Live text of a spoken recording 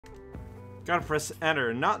Gotta press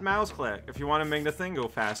enter, not mouse click, if you want to make the thing go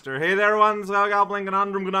faster. Hey there, everyone, Goblin,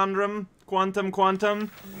 Conundrum,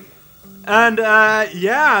 Quantum. And,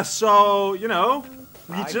 yeah, so, you know,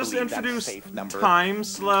 we just introduced time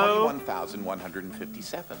slow.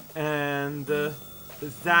 21,157. And,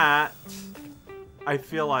 that, I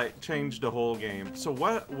feel like, changed the whole game. So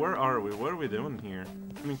where are we? What are we doing here?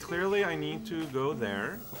 I mean, clearly I need to go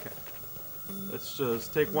there. Okay. Let's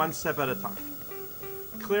just take one step at a time.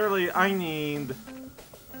 Clearly, I need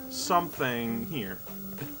something here.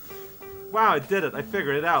 Wow, I did it. I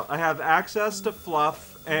figured it out. I have access to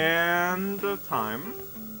fluff and time.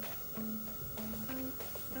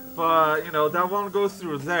 But, you know, that won't go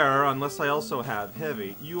through there unless I also have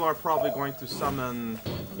heavy. You are probably going to summon...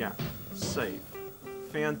 Yeah, safe.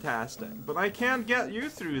 Fantastic. But I can't get you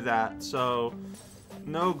through that, so...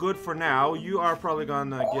 No good for now. You are probably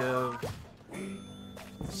gonna give...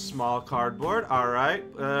 Small cardboard, alright.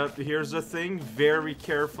 Here's the thing, very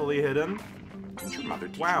carefully hidden. Didn't your mother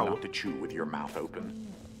teach you not to chew with your mouth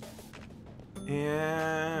open?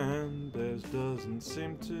 And there doesn't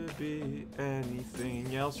seem to be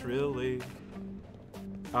anything else really.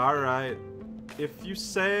 Alright. If you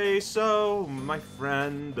say so, my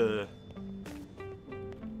friend.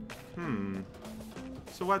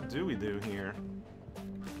 So what do we do here?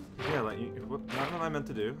 Yeah, like, not what I meant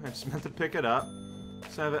to do. I just meant to pick it up.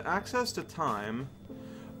 So I have access to time.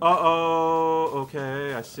 Uh-oh,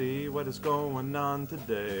 okay, I see what is going on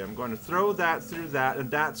today. I'm going to throw that through that,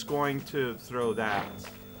 and that's going to throw that.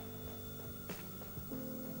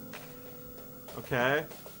 Okay.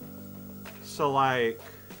 So, like...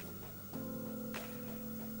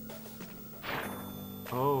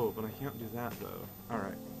 Oh, but I can't do that, though.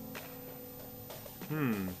 Alright.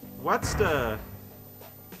 What's the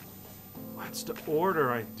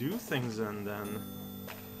order I do things in, then?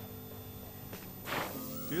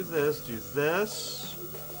 Do this.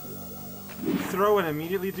 Throw and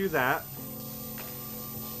immediately do that.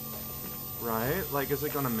 Right? Like, is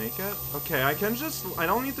it gonna make it? Okay, I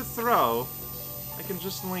don't need to throw. I can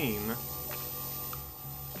just lean.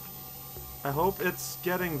 I hope it's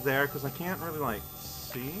getting there, because I can't really, like,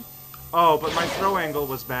 see. Oh, but my throw angle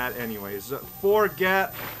was bad anyways.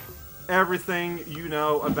 Forget everything you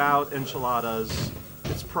know about enchiladas.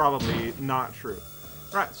 It's probably not true.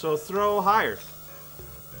 Right, so throw higher.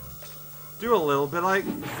 Do a little bit like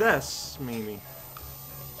this, maybe.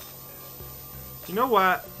 You know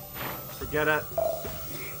what? Forget it.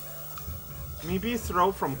 Maybe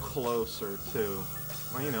throw from closer, too.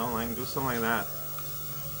 Well, you know, like, do something like that.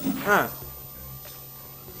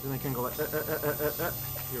 Then I can go like,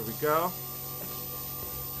 Here we go.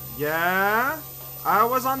 Yeah. I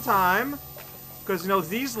was on time. Because, you know,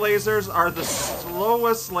 these lasers are the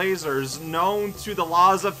slowest lasers known to the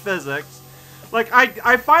laws of physics. Like,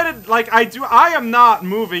 I find it, like, I am not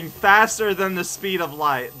moving faster than the speed of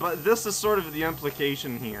light, but this is sort of the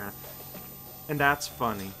implication here. And that's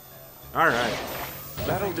funny. Alright.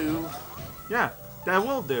 That'll do. Yeah, that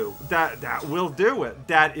will do. That will do it.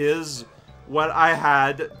 That is what I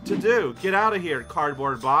had to do. Get out of here,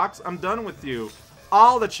 cardboard box. I'm done with you.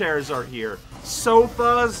 All the chairs are here.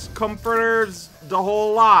 Sofas, comforters, the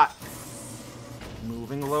whole lot.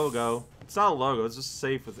 Moving logo. It's not a logo, it's just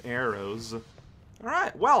safe with arrows.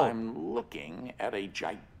 Alright, well. I'm looking at a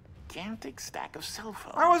gigantic stack of cell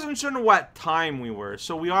phones. I wasn't sure what time we were,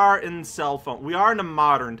 so we are in cell phone. We are in a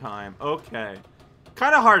modern time. Okay.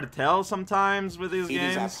 Kind of hard to tell sometimes with these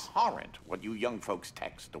games. It is abhorrent what you young folks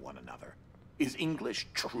text to one another. Is English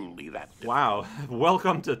truly that difficult? Wow.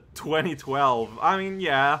 Welcome to 2012. I mean,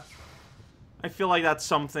 yeah. I feel like that's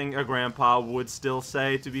something a grandpa would still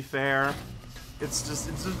say, to be fair. It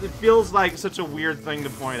feels like such a weird thing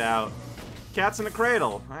to point out. Cats in a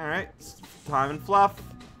cradle. Alright. Time and fluff.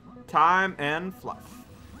 Time and fluff.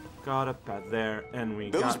 Got a pad there, and we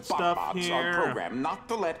got stuff here. Those are programmed not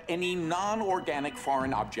to let any non-organic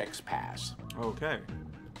foreign objects pass. Okay.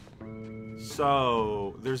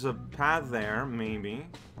 So, there's a pad there, maybe.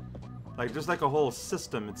 Like, there's like a whole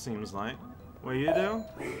system, it seems like. What do you do?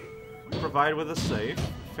 Provide with a safe.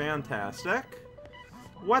 Fantastic.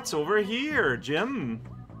 What's over here, Jim?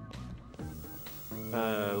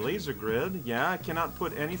 Laser grid. Yeah, I cannot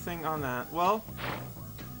put anything on that. Well,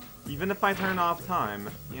 even if I turn off time,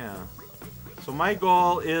 yeah. So my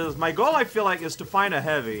goal I feel like is to find a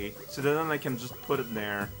heavy, so that then I can just put it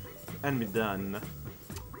there and be done.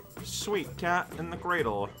 Sweet, cat in the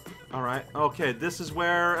cradle. Alright, okay, this is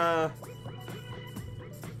where,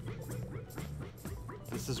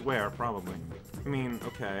 this is where, probably. I mean,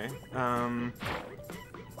 okay,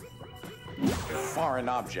 Foreign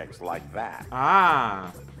objects like that.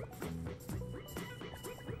 Ah!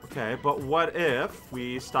 Okay, but what if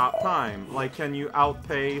we stop time? Like, can you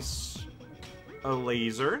outpace a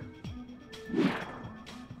laser?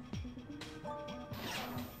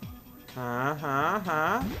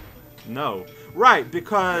 No. Right,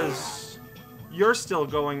 because you're still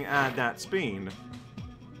going at that speed.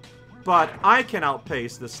 But I can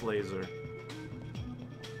outpace this laser.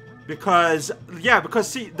 Because, yeah, because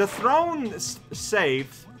see, the throne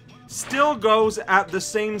safe still goes at the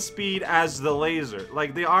same speed as the laser.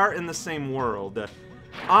 Like, they are in the same world.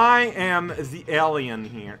 I am the alien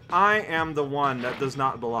here. I am the one that does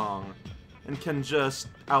not belong and can just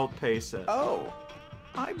outpace it. Oh,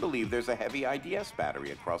 I believe there's a heavy IDS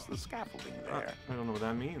battery across the scaffolding there. I don't know what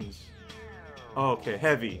that means. Oh, okay,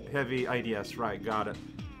 heavy IDS, right, got it.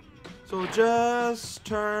 So just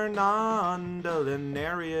turn on the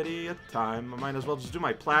linearity of time. I might as well just do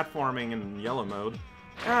my platforming in yellow mode.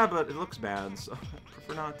 Yeah, but it looks bad, so I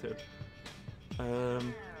prefer not to.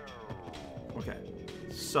 Okay.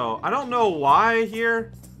 So, I don't know why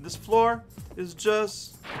here, this floor is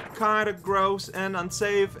just kind of gross and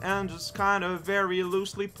unsafe and just kind of very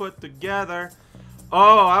loosely put together.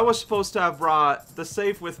 Oh, I was supposed to have brought the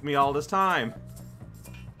safe with me all this time.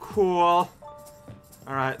 Cool.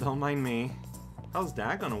 Alright, don't mind me. How's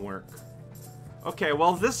that gonna work? Okay,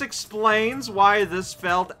 well, this explains why this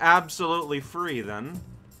felt absolutely free, then.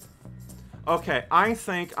 Okay, I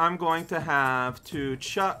think I'm going to have to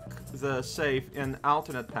chuck the safe in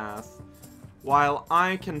alternate path while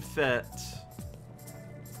I can fit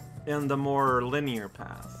in the more linear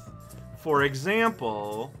path. For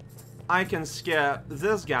example, I can skip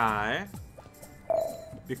this guy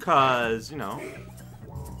because, you know,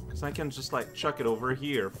 because I can just, like, chuck it over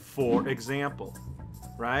here, for example.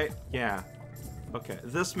 Right? Yeah. Okay,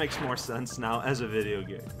 this makes more sense now as a video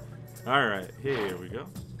game. Alright, here we go.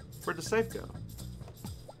 Where'd the safe go?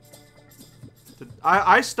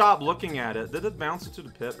 I stopped looking at it. Did it bounce into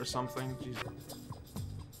the pit or something? Jeez.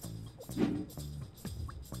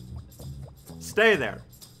 Stay there.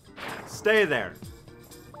 Stay there.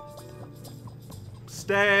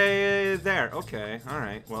 Stay there. Okay,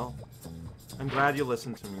 alright, well. I'm glad you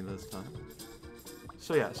listened to me this time.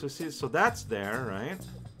 So yeah, so see, so that's there, right?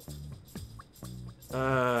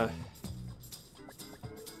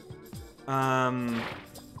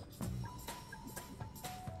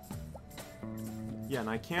 Yeah, and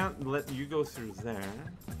I can't let you go through there.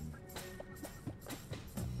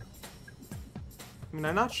 I mean,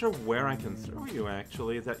 I'm not sure where I can throw you,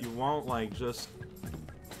 actually, that you won't, like, just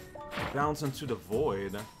bounce into the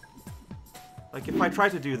void. Like, if I try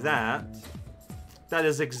to do that, that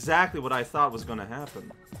is exactly what I thought was gonna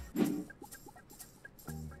happen.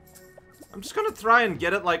 I'm just gonna try and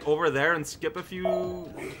get it, like, over there and skip a few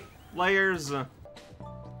layers.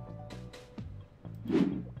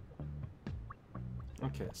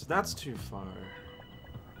 Okay, so that's too far.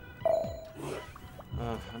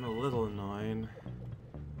 I'm a little annoyed.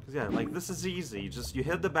 Cause yeah, like, this is easy. Just, you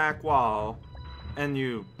hit the back wall, and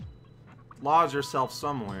you lodge yourself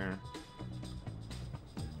somewhere.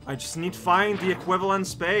 I just need to find the equivalent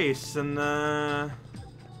space in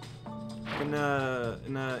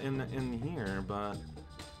here, but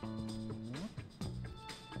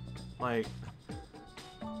like,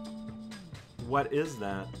 what is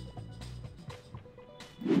that?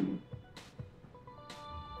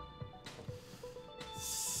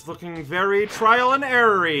 It's looking very trial and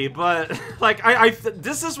error-y, but like,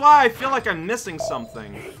 this is why I feel like I'm missing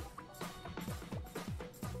something.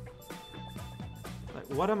 Like,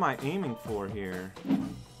 what am I aiming for here?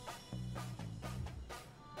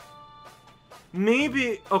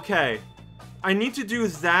 Maybe, okay, I need to do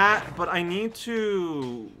that, but I need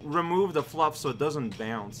to remove the fluff so it doesn't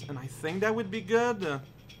bounce, and I think that would be good.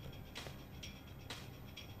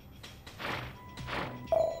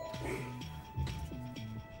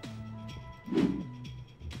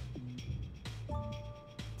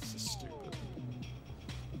 This is stupid.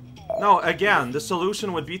 No, again, the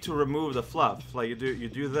solution would be to remove the fluff. Like, you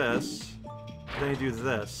do this, then you do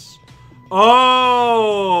this.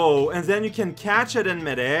 Oh, and then you can catch it in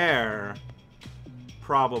midair.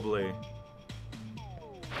 Probably.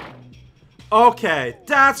 Okay,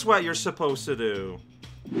 that's what you're supposed to do.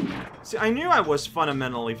 See, I knew I was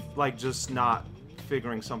fundamentally, like, just not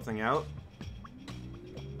figuring something out.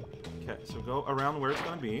 Okay, so go around where it's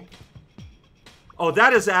gonna be. Oh,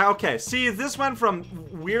 that is, okay, see, this went from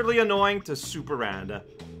weirdly annoying to super rad.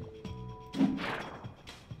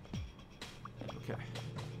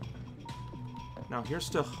 Now, here's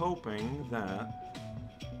to hoping that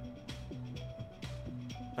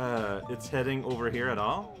it's heading over here at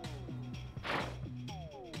all.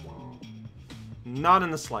 Not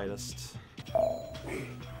in the slightest.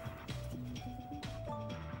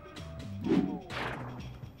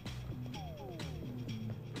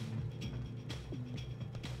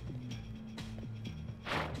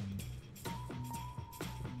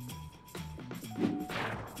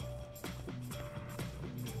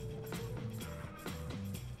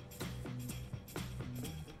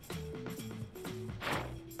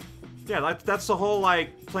 Yeah, that's the whole,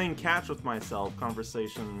 like, playing catch with myself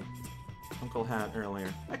conversation Uncle had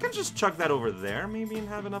earlier. I can just chuck that over there, maybe, and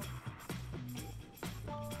have enough...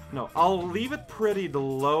 No, I'll leave it pretty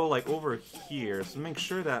low, like, over here, so make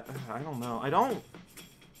sure that... I don't know.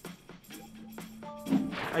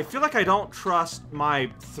 I feel like I don't trust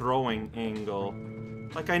my throwing angle.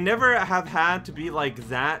 Like, I never have had to be, like,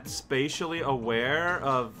 that spatially aware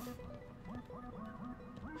of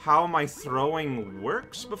how my throwing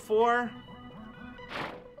works before.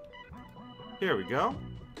 Here we go.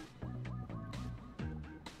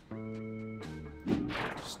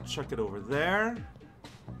 Just chuck it over there.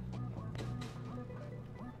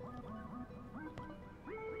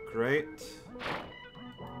 Great.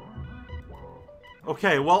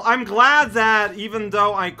 Okay, well, I'm glad that even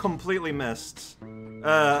though I completely missed,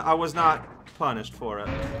 I was not punished for it.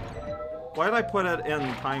 Why did I put it in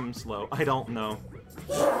time slow? I don't know.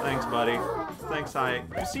 Thanks, buddy. Thanks, Ike.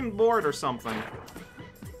 You seemed bored or something.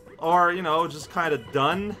 Or, you know, just kind of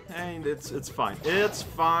done, and it's fine. It's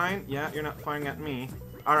fine. Yeah, you're not firing at me.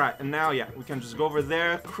 Alright, and now, yeah, we can just go over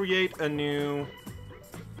there, create a new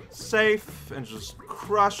safe, and just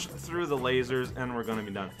crush through the lasers, and we're gonna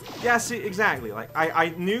be done. Yeah, see, exactly. Like, I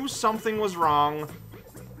knew something was wrong,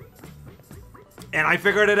 and I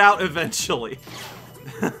figured it out eventually.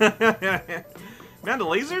 Man, the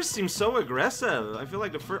lasers seem so aggressive. I feel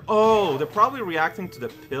like the first... Oh, they're probably reacting to the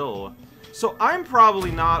pill. So I'm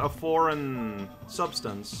probably not a foreign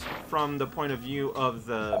substance from the point of view of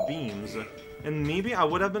the beams. And maybe I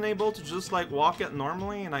would have been able to just, like, walk it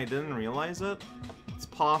normally and I didn't realize it. It's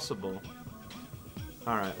possible.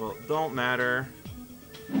 Alright, well, don't matter.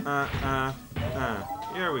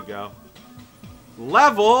 Here we go.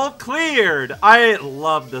 Level cleared! I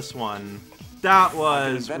love this one. That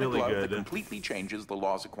was really good. That completely changes the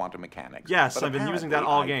laws of quantum mechanics. Yes, but I've been using that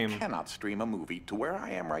all game. I cannot stream a movie to where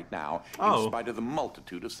I am right now, in spite of the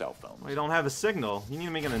multitude of cell phones. Well, you don't have a signal. You need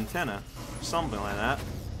to make an antenna. Something like that.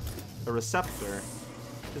 A receptor.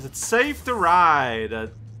 Is it safe to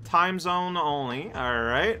ride? Time zone only.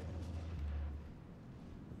 Alright.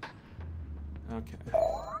 Okay.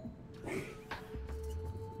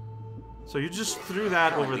 So you just threw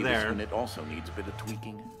that over there. This unit also needs a bit of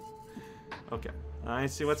tweaking. Okay, I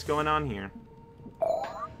see what's going on here.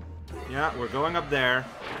 Yeah, we're going up there.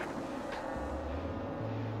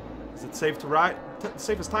 Is it safe to ride?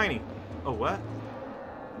 Safe is tiny. Oh, what?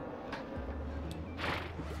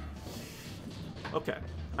 Okay.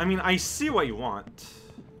 I mean, I see what you want.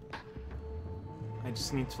 I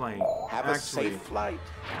just need to, like, have a safe flight.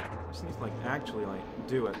 I just need to, like, actually, like,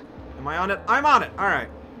 do it. Am I on it? I'm on it! Alright.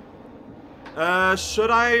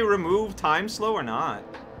 Should I remove time slow or not?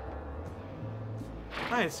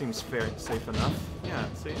 It seems fair, safe enough. Yeah,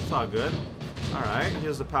 see, it's all good. Alright,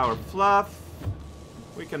 here's the power fluff.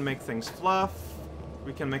 We can make things fluff.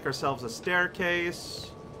 We can make ourselves a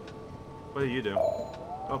staircase. What do you do?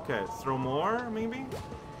 Okay, throw more, maybe?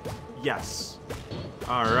 Yes.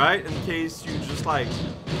 Alright, in case you just, like,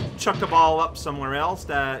 chuck a ball up somewhere else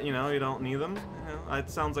that, you know, you don't need them. You know, it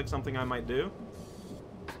sounds like something I might do.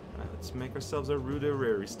 Let's make ourselves a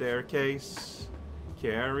rudimentary staircase.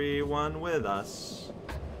 Carry one with us.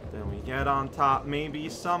 Then we get on top, maybe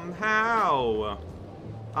somehow.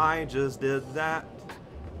 I just did that.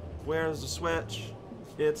 Where's the switch?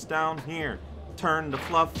 It's down here. Turn the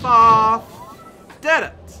fluff off. Did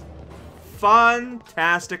it!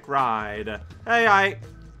 Fantastic ride. Hey,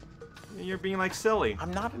 you're being, like, silly.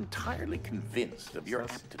 I'm not entirely convinced of your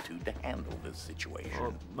aptitude to handle this situation.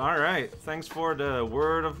 Well, alright, thanks for the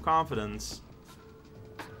word of confidence.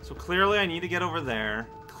 So clearly I need to get over there.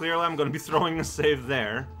 Clearly I'm going to be throwing a save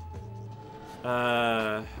there.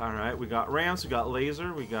 Alright, we got ramps, we got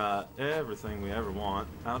laser, we got everything we ever want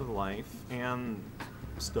out of life. And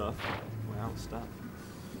stuff. Well, stuff.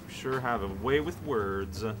 Sure have a way with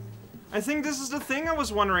words. I think this is the thing I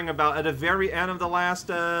was wondering about at the very end of the last,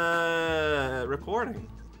 recording.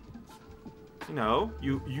 You know,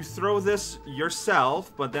 you throw this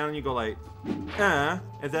yourself, but then you go like, and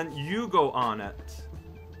then you go on it.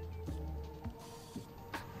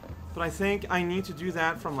 But I think I need to do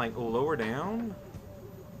that from, like, lower down.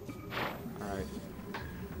 Alright.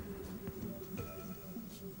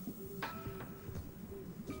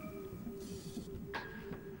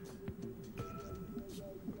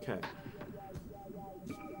 Okay.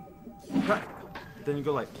 Then you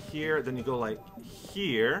go like here, then you go like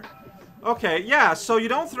here. Okay, yeah, so you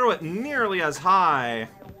don't throw it nearly as high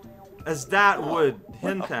as that would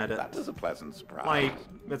hint at it. That was a pleasant surprise. Like,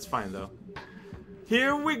 that's fine though.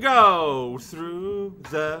 Here we go through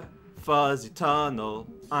the fuzzy tunnel.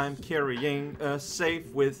 I'm carrying a safe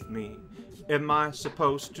with me. am I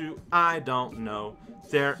supposed to? I don't know.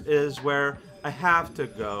 There is where I have to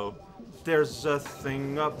go. There's a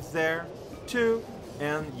thing up there, too.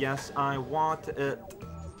 And yes, I want it.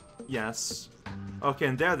 Yes. Okay,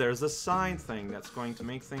 and there's a sign thing that's going to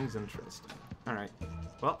make things interesting. Alright.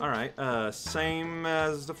 Well, alright. Same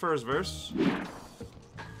as the first verse.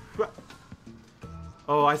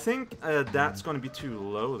 Oh, I think that's going to be too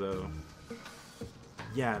low, though.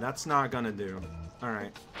 Yeah, that's not going to do.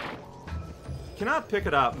 Alright. Cannot pick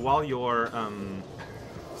it up while you're,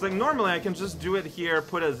 It's like, normally I can just do it here,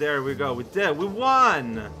 put it there, we go. We did. We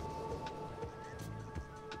won!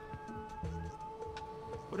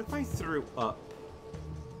 What if I threw up?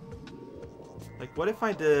 Like, what if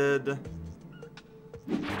I did...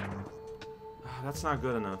 That's not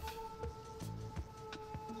good enough.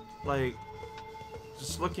 Like,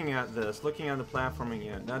 just looking at this, looking at the platforming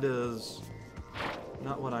yet, that is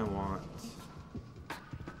not what I want.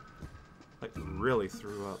 Like, really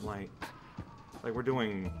threw up, like we're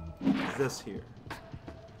doing this here.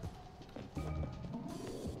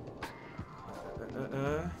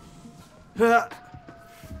 Not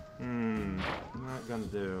gonna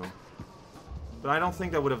do. But I don't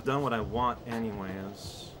think that would have done what I want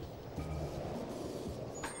anyways.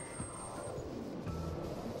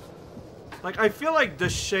 Like, I feel like the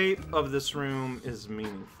shape of this room is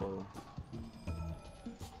meaningful.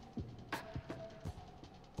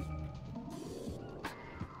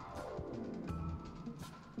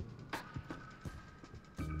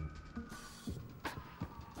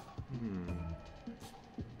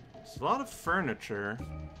 There's a lot of furniture.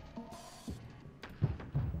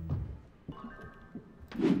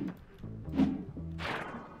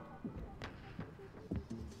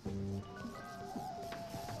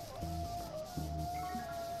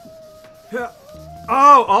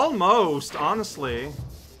 Oh, almost, honestly.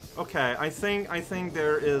 Okay, I think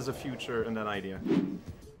there is a future in that idea.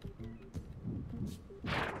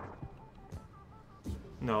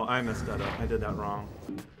 No, I messed that up. I did that wrong.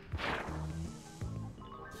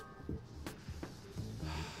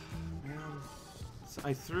 Man, so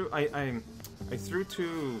I threw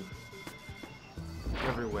two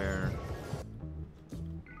everywhere.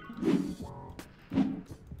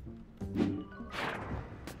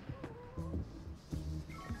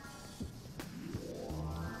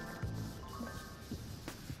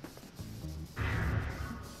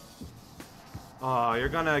 Oh, you're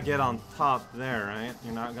gonna get on top there, right?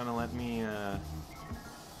 You're not gonna let me,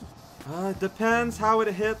 it depends how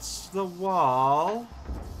it hits the wall.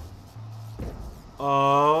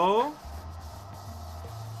 Oh.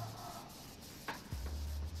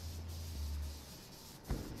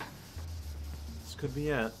 This could be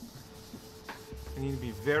it. I need to be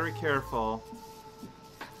very careful.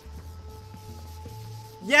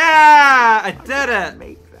 Yeah! I did it!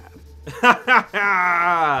 Make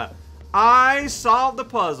that. I solved the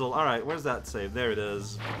puzzle. Alright, where's that save? There it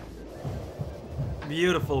is.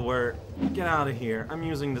 Beautiful work. Get out of here. I'm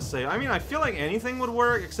using the save. I mean, I feel like anything would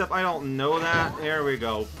work, except I don't know that. There we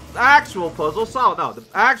go. Actual puzzle solved. No, the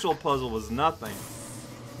actual puzzle was nothing.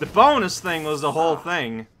 The bonus thing was the whole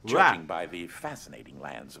thing. Judging by the fascinating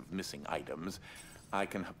lands of missing items, I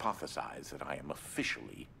can hypothesize that I am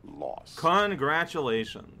officially lost.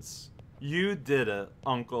 Congratulations. You did it,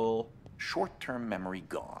 Uncle. Short-term memory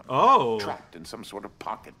gone. Oh. Trapped in some sort of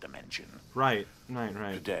pocket dimension. Right.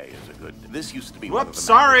 Today is a good... This used to be Whoops, one of the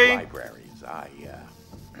sorry. libraries. I,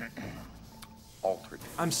 altered it.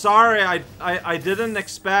 I'm sorry, I didn't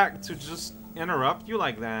expect to just interrupt you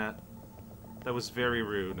like that. That was very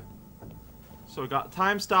rude. So we got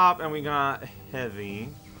time stop and we got heavy.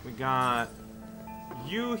 We got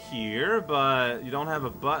you here, but you don't have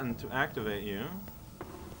a button to activate you.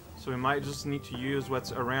 So we might just need to use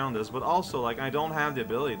what's around us, but also, like, I don't have the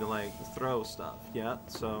ability to, like, throw stuff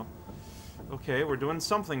yet, so... Okay, we're doing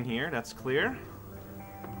something here, that's clear.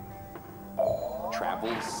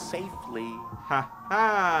 Travel safely. Ha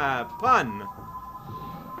ha! Pun!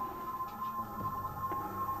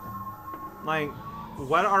 Like,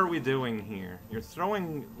 what are we doing here? You're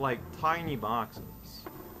throwing, like, tiny boxes.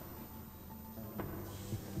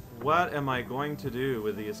 What am I going to do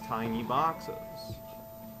with these tiny boxes?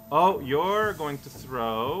 Oh, you're going to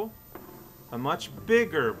throw a much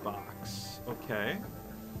bigger box. Okay.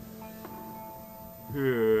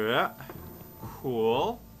 Yeah.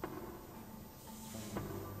 Cool.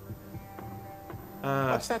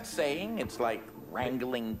 What's that saying? It's like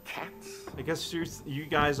wrangling cats? I guess you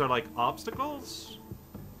guys are like obstacles?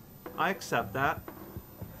 I accept that.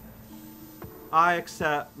 I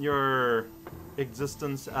accept your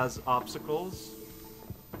existence as obstacles.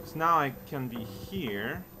 So now I can be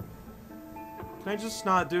here. Can I just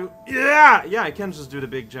not do... Yeah! Yeah, I can just do the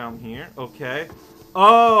big jump here. Okay.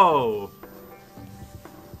 Oh!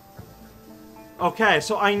 Okay,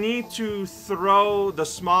 so I need to throw the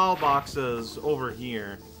small boxes over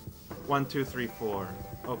here. 1, 2, 3, 4.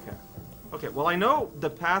 Okay. Okay, well, I know the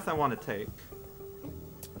path I want to take.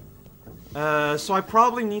 So I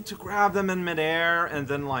probably need to grab them in midair and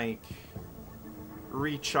then, like,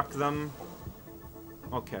 re-chuck them.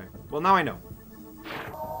 Okay. Well, now I know.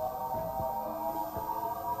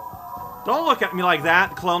 Don't look at me like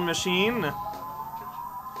that, clone machine.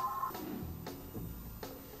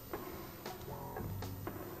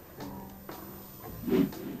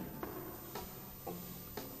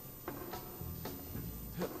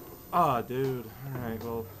 Ah, dude. Alright,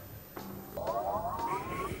 well...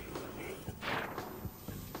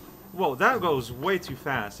 Whoa, that goes way too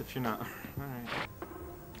fast if you're not... Alright.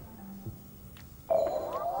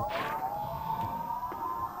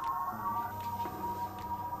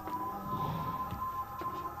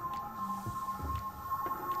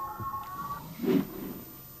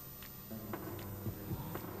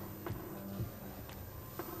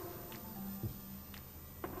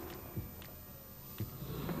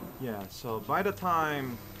 Yeah, so by the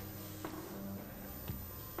time...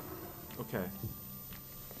 Okay.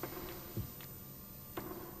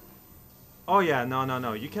 Oh yeah,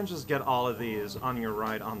 no. You can just get all of these on your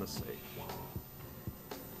ride on the safe.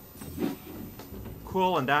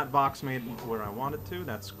 Cool, and that box made where I wanted to.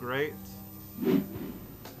 That's great.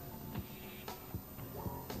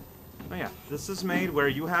 Oh yeah, this is made where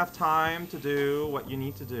you have time to do what you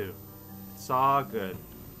need to do. It's all good.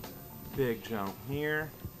 Big jump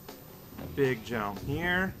here. Big jump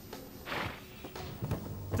here.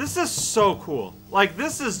 This is so cool. Like,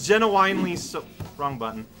 this is genuinely so... Wrong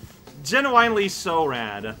button. Genuinely so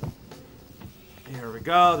rad. Here we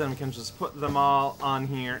go. Then we can just put them all on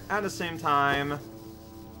here at the same time.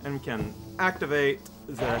 And we can activate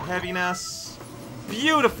the heaviness.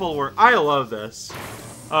 Beautiful work. I love this.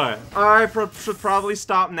 Alright. I should probably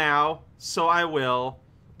stop now. So I will.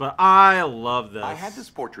 But I love this. I had this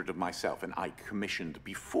portrait of myself and Ike commissioned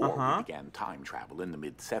before we began time travel in the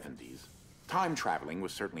mid-70s. Time traveling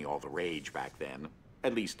was certainly all the rage back then,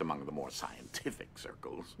 at least among the more scientific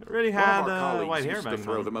circles. It really One had of our colleagues white hair used back to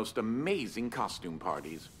throw then. the most amazing costume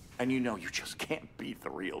parties, and you know you just can't beat the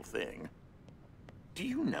real thing. Do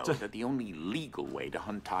you know that the only legal way to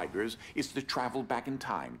hunt tigers is to travel back in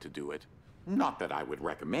time to do it? Not that I would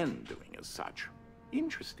recommend doing as such.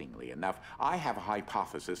 Interestingly enough, I have a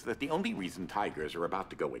hypothesis that the only reason tigers are about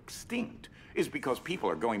to go extinct is because people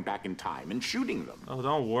are going back in time and shooting them. Oh,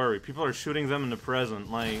 don't worry. People are shooting them in the present.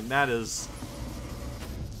 Like, that is...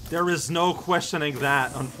 There is no questioning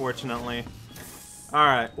that, unfortunately.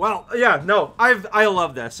 Alright, well, yeah, no, I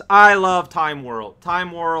love this. I love Time World.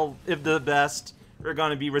 Time World is the best. We're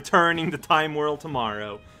gonna be returning to Time World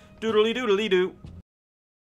tomorrow. Doodly doodly doo.